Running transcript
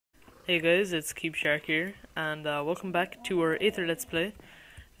Hey guys, it's Keep Shark here, and welcome back to our Aether Let's Play.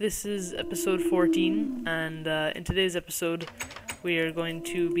 This is episode 14, and in today's episode we are going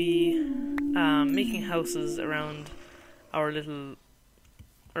to be making houses around our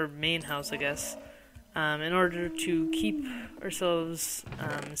main house, I guess, in order to keep ourselves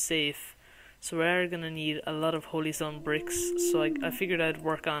safe. So we are going to need a lot of holystone bricks, so I figured I'd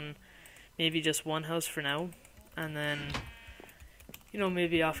work on maybe just one house for now, and then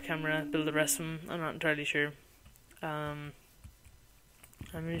maybe off camera build the rest of them. I'm not entirely sure. I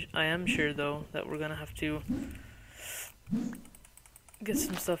am sure though that we're gonna have to get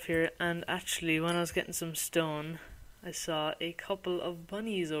some stuff here. And actually, when I was getting some stone, I saw a couple of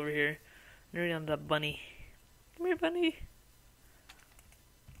bunnies over here. Nearly on that bunny. Come here, bunny.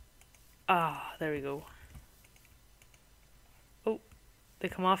 Ah, there we go. Oh, they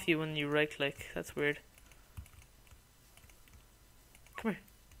come off you when you right click. That's weird. Come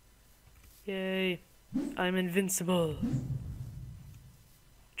here. Yay. I'm invincible.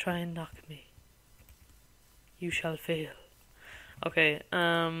 Try and knock me. You shall fail. Okay,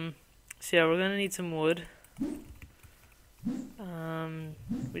 so yeah, we're gonna need some wood.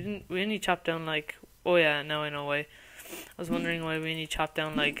 We only chopped down oh yeah, now I know why. I was wondering why we only chopped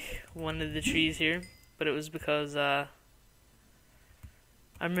down one of the trees here, but it was because I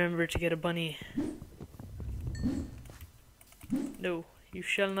remember to get a bunny. No, you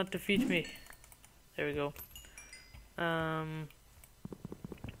shall not defeat me. There we go.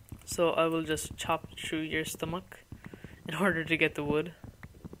 So I will just chop through your stomach in order to get the wood.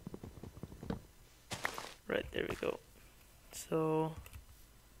 Right, there we go. So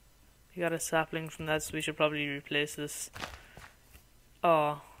we got a sapling from that, so we should probably replace this.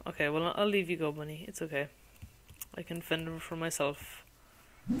 Oh, okay, well I'll leave you go, bunny. It's okay. I can fend for myself.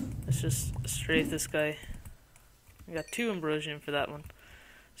 Let's just strafe this guy. I got 2 ambrosium for that one.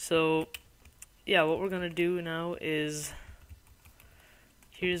 So, yeah, what we're gonna do now is,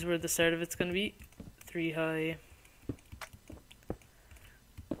 here's where the start of it's gonna be. 3 high.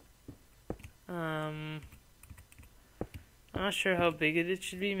 I'm not sure how big it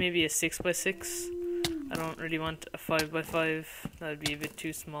should be. Maybe a 6x6. I don't really want a 5x5. That'd be a bit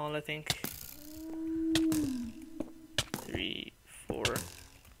too small, I think. 3, 4.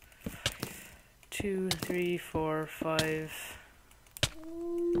 2, 3, 4, 5.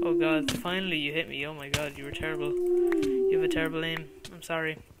 Oh god, finally you hit me. Oh my god, you were terrible. You have a terrible aim. I'm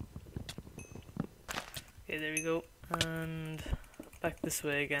sorry. Okay, there we go. And back this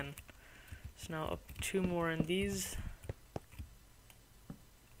way again. So now up 2 more in these.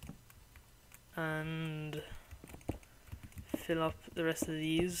 And fill up the rest of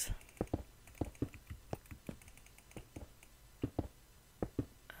these.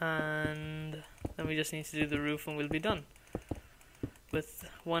 And then we just need to do the roof and we'll be done. With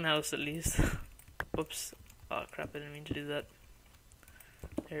one house at least. Whoops. Oh crap, I didn't mean to do that.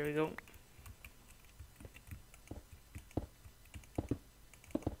 There we go.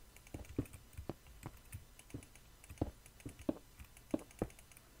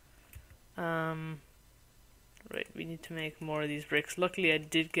 Right, we need to make more of these bricks. Luckily I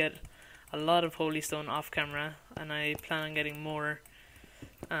did get a lot of holystone off camera, and I plan on getting more,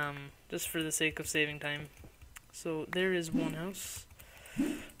 just for the sake of saving time. So there is one house.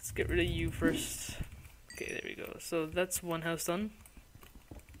 Let's get rid of you first. Okay, there we go. So that's one house done.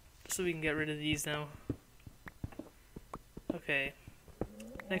 So we can get rid of these now. Okay.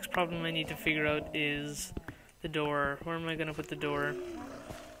 Next problem I need to figure out is the door. Where am I going to put the door?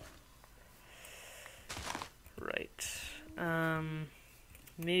 Right.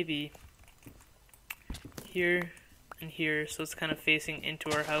 Maybe here and here, so it's kind of facing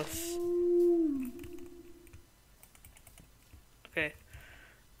into our house. Okay.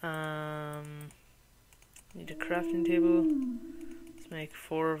 Need a crafting table. Let's make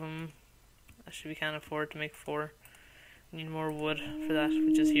 4 of them. Actually, we can't afford to make 4. We need more wood for that,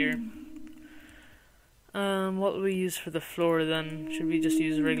 which is here. What will we use for the floor then? Should we just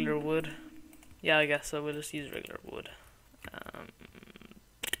use regular wood? Yeah, I guess so. We'll just use regular wood.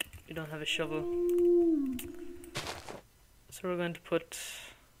 We don't have a shovel. So we're going to put,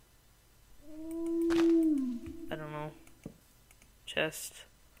 I don't know, chest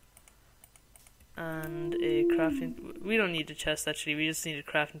and a crafting. We don't need a chest actually, we just need a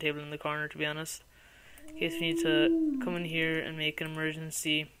crafting table in the corner, to be honest, in case we need to come in here and make an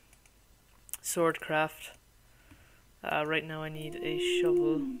emergency sword craft. Right now I need a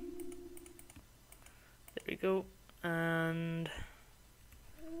shovel. There we go. And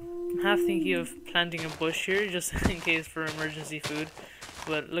I'm half thinking of planting a bush here just in case for emergency food,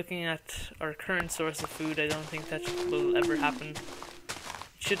 but looking at our current source of food, I don't think that will ever happen.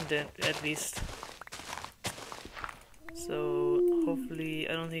 shouldn't at least. So hopefully,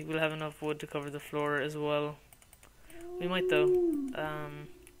 I don't think we'll have enough wood to cover the floor as well. We might though.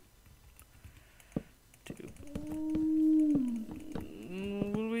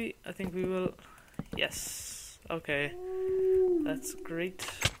 Will we? I think we will. Yes. Okay. That's great.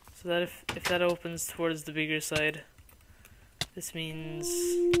 So that if that opens towards the bigger side, that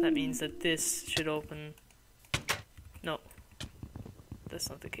means that this should open. No, that's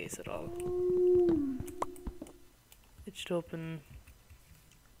not the case at all. It should open.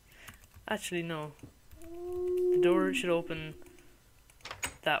 Actually, no. The door should open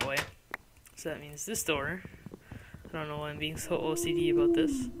that way. So that means this door, I don't know why I'm being so OCD about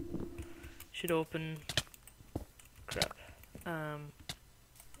this, should open. Crap.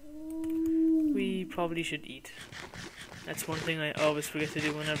 We probably should eat. That's one thing I always forget to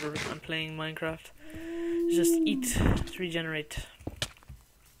do whenever I'm playing Minecraft. Just eat to regenerate.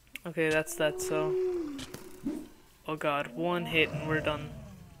 Okay, that's that, so... Oh god, one hit and we're done.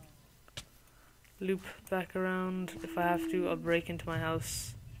 Loop back around. If I have to, I'll break into my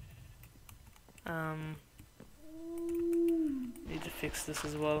house. Need to fix this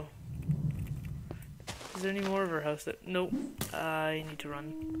as well. Is there any more of our house that... Nope. I need to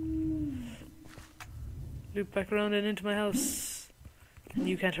run. Loop back around and into my house. And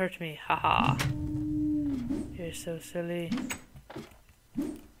you can't hurt me. Haha. You're so silly.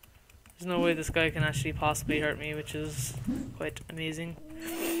 There's no way this guy can actually possibly hurt me, which is quite amazing.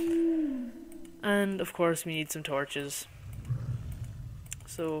 And of course we need some torches.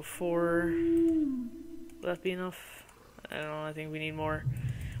 So 4... Will that be enough? I don't know, I think we need more.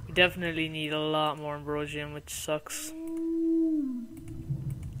 We definitely need a lot more Ambrosium, which sucks.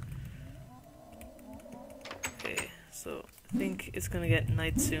 Okay, so I think it's gonna get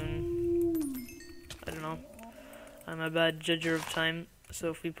night soon. I don't know. I'm a bad judger of time, so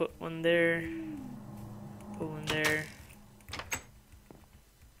if we put one there, put one there,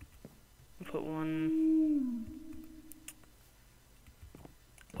 put one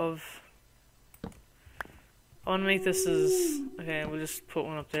of... I want to make this as... Okay, we'll just put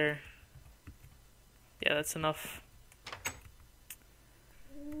one up there. Yeah, that's enough.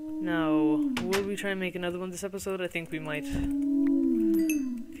 Now, will we try and make another one this episode? I think we might.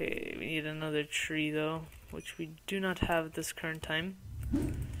 Okay, we need another tree though, which we do not have at this current time.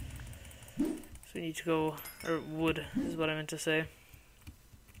 So we need to go... or wood is what I meant to say.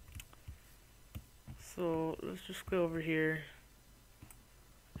 So, let's just go over here.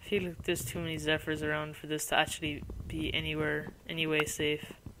 I feel like there's too many zephyrs around for this to actually be anyway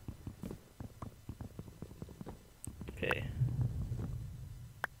safe. Okay.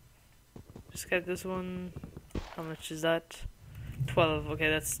 Just get this one. How much is that? 12. Okay,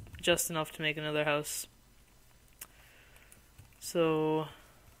 that's just enough to make another house. So,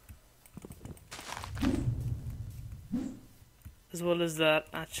 as well as that,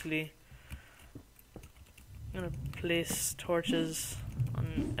 actually, I'm gonna place torches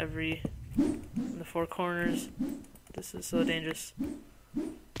on the 4 corners. This is so dangerous.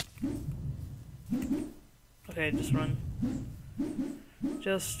 Okay, just run.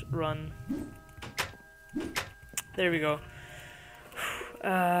 Just run. There we go. We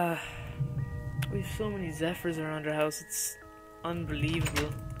have so many zephyrs around our house, it's unbelievable.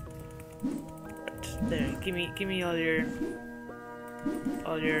 Right, there, give me all your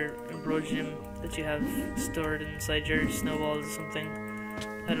Ambrosium that you have stored inside your snowballs or something.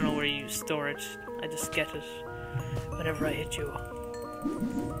 I don't know where you store it, I just get it whenever I hit you.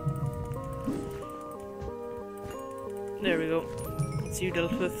 There we go. It's you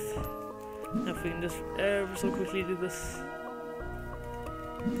dealt with. Now if we can just ever so quickly do this.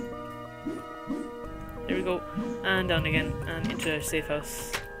 There we go. And down again. And into our safe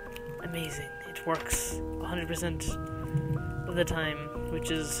house. Amazing. It works 100% of the time, which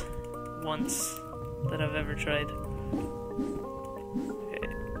is once that I've ever tried. Okay,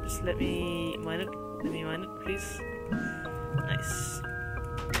 just let me mine it. Let me mine it, please. Nice.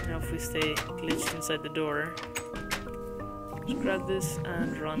 Now if we stay glitched inside the door, just grab this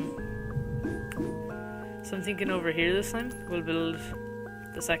and run. So I'm thinking over here this time, we'll build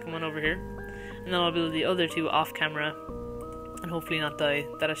the second one over here. And then I'll build the other 2 off camera and hopefully not die.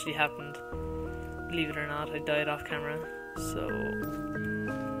 That actually happened. Believe it or not, I died off camera. So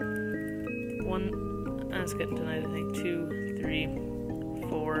 1, and it's getting tonight, I think. 2, 3,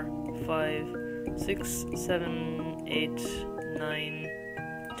 4, 5, 6, 7, 8, 9,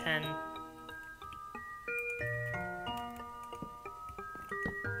 10.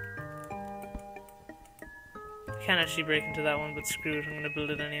 I can't actually break into that one, but screw it, I'm gonna build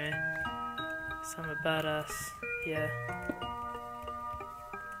it anyway. So I'm a badass, yeah.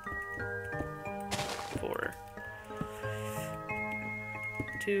 4.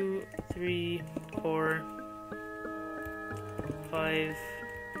 2, 3, 4, 5,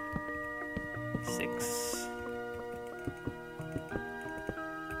 6.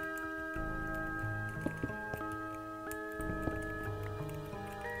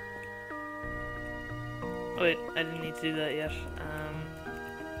 Oh wait, I didn't need to do that yet.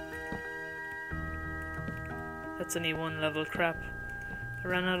 That's only 1 level. Crap. I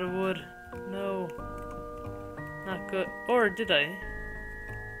ran out of wood. No. Not good. Or did I?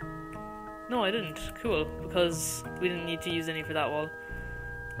 No, I didn't. Cool, because we didn't need to use any for that wall.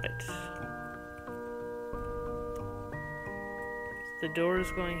 Right. The door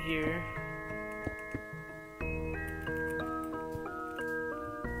is going here.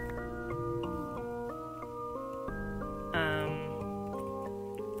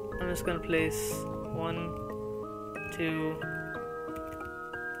 I'm just gonna place 1, 2,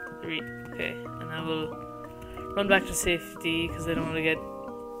 3. Okay, and I will run back to safety because I don't want to get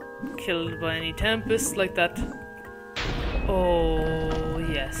killed by any tempest like that. Oh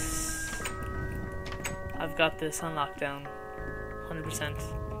yes, I've got this on lockdown, 100%.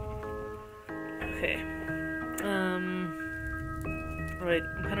 Okay. Right,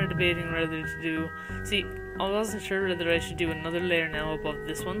 I'm kind of debating whether to do. See, I wasn't sure whether I should do another layer now above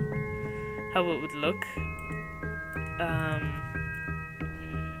this one, how it would look.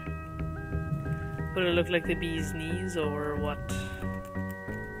 Would it look like the bee's knees or what?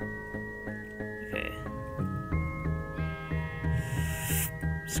 Okay.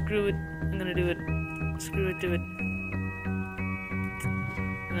 Screw it. I'm gonna do it. Screw it, do it.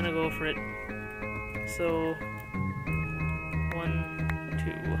 I'm gonna go for it. So 1,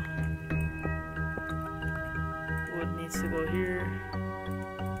 2. Wood needs to go here.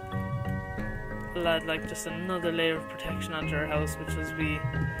 We'll add like just another layer of protection onto our house, which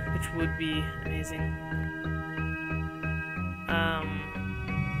would be amazing.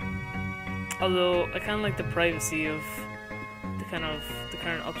 Although I kind of like the privacy of the current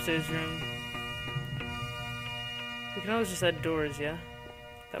upstairs room. We can always just add doors, yeah?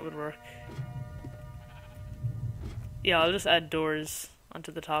 That would work. Yeah, I'll just add doors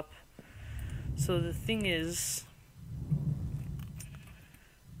onto the top. So the thing is,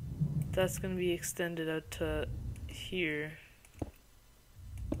 that's going to be extended out to here.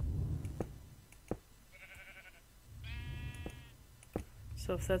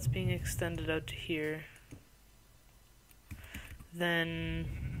 So if that's being extended out to here, then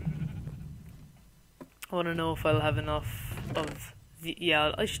I want to know if I'll have enough of the.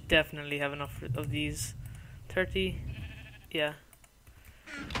 Yeah, I should definitely have enough of these. 30. Yeah.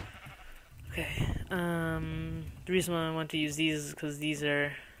 Okay. The reason why I want to use these is because these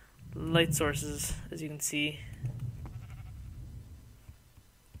are light sources, as you can see.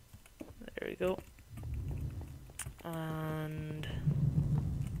 There we go. And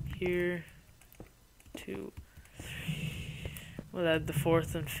here, 2, 3. We'll add the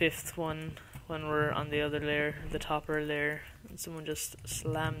 4th and 5th one when we're on the other layer, the topper layer. And someone just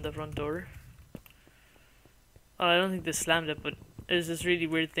slammed the front door. Oh, I don't think they slammed it, but there's this really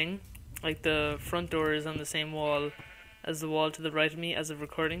weird thing. Like the front door is on the same wall as the wall to the right of me as of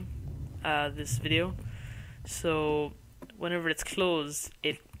recording this video. So whenever it's closed,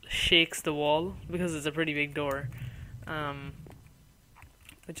 it shakes the wall because it's a pretty big door.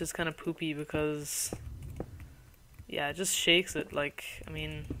 Which is kind of poopy because, yeah, it just shakes it. Like, I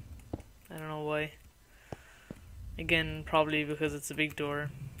mean, I don't know why. Again, probably because it's a big door.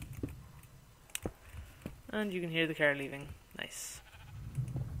 And you can hear the car leaving. Nice.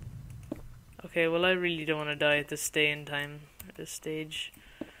 Okay, well I really don't want to die at this stage.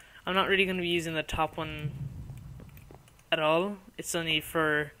 I'm not really going to be using the top one at all. It's only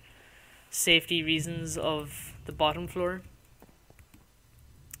for safety reasons of the bottom floor.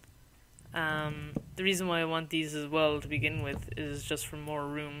 The reason why I want these as well to begin with is just for more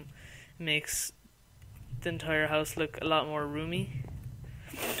room. It makes the entire house look a lot more roomy.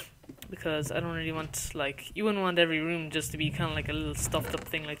 Because I don't really want, like, you wouldn't want every room just to be kind of like a little stuffed up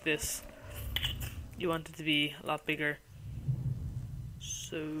thing like this. You want it to be a lot bigger.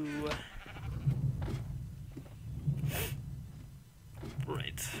 So,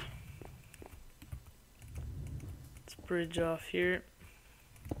 right. Let's bridge off here.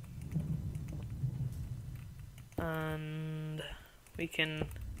 And we can,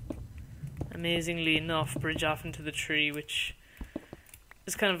 amazingly enough, bridge off into the tree, which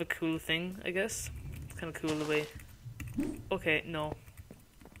is kind of a cool thing, I guess. It's kind of cool the way. Okay, no.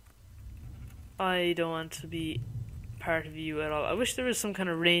 I don't want to be part of you at all. I wish there was some kind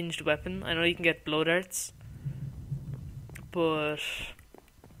of ranged weapon. I know you can get blow darts, but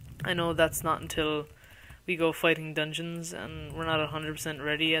I know that's not until we go fighting dungeons, and we're not 100%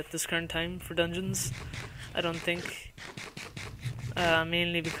 ready at this current time for dungeons, I don't think.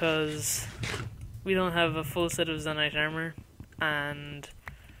 Mainly because we don't have a full set of Zanite armor, and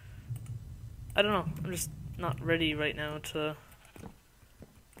I don't know, I'm just not ready right now to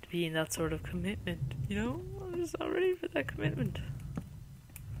be in that sort of commitment, you know? I'm just not ready for that commitment.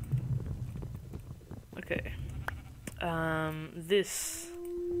 Okay. This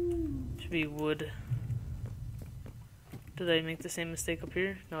should be wood. Did I make the same mistake up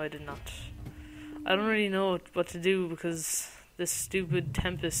here? No, I did not. I don't really know what to do because this stupid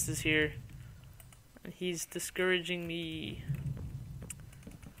Tempest is here. And he's discouraging me.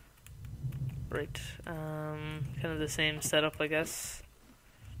 Right. Kind of the same setup, I guess.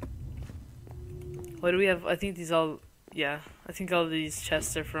 Why do we have... I think these all... Yeah, I think all these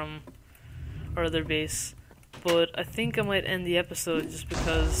chests are from our other base. But I think I might end the episode just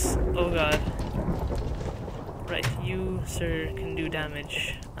because... Oh god. Right, you, sir, can do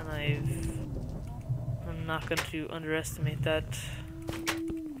damage. And I'm not going to underestimate that.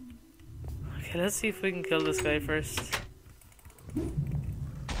 Okay, let's see if we can kill this guy first.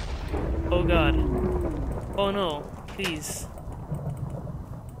 Oh god. Oh no, please.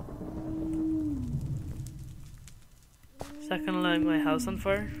 Is that gonna light my house on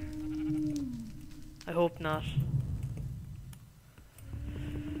fire? I hope not.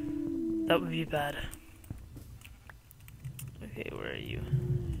 That would be bad. Okay, where are you?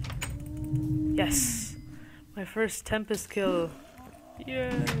 Yes! My first Tempest kill!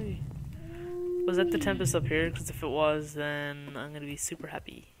 Yay! Was that the Tempest up here? Because if it was, then I'm gonna be super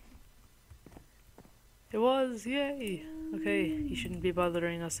happy. It was! Yay! Okay, he shouldn't be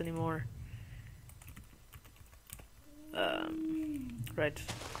bothering us anymore. Right.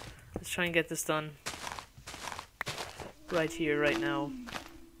 Let's try and get this done. Right here, right now.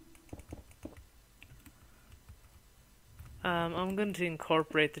 I'm going to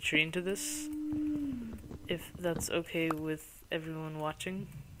incorporate the tree into this, if that's okay with everyone watching.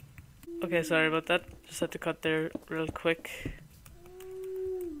 Okay, sorry about that. Just had to cut there real quick.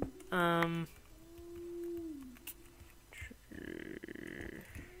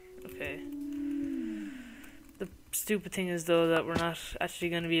 Okay. The stupid thing is though that we're not actually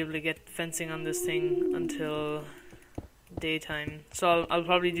going to be able to get fencing on this thing until daytime. So I'll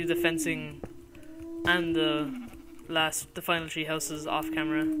probably do the fencing and the final tree houses off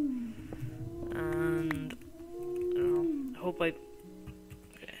camera. And I don't know. I hope okay.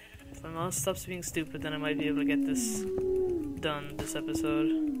 If my mouse stops being stupid, then I might be able to get this done this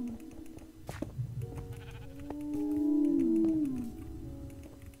episode.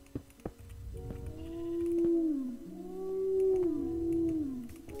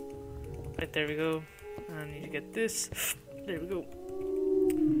 Right, there we go. I need to get this. There we go.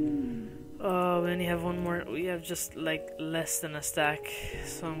 Oh, we only have one more. We have just like less than a stack,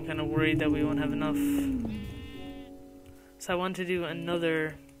 so I'm kind of worried that we won't have enough. So I want to do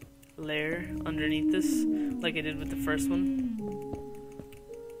another layer underneath this, like I did with the first one.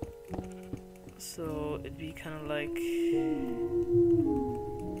 So it'd be kind of like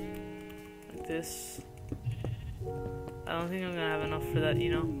this. I don't think I'm gonna have enough for that,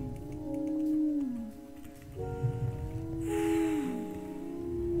 you know.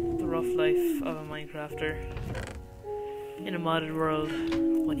 Rough life of a Minecrafter in a modded world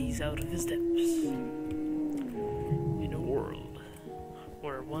when he's out of his depths. In a world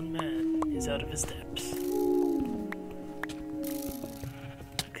where one man is out of his depths.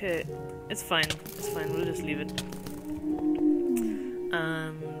 Okay, it's fine, we'll just leave it.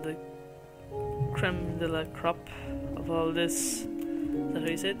 And the creme de la crop of all this, is that how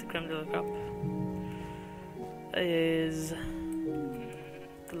you say it? The creme de la crop is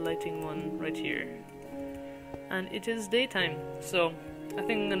the lighting one right here, and it is daytime, so I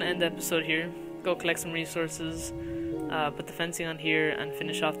think I'm gonna end the episode here, go collect some resources, put the fencing on here and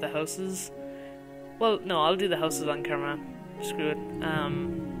finish off the houses. Well, no, I'll do the houses on camera, screw it.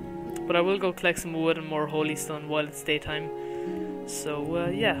 But I will go collect some wood and more holy stone while it's daytime. So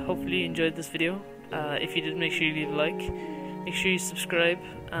yeah, hopefully you enjoyed this video. If you did, make sure you leave a like, make sure you subscribe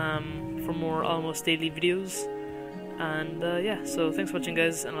for more almost daily videos. And yeah, so thanks for watching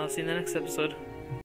guys, and I'll see you in the next episode.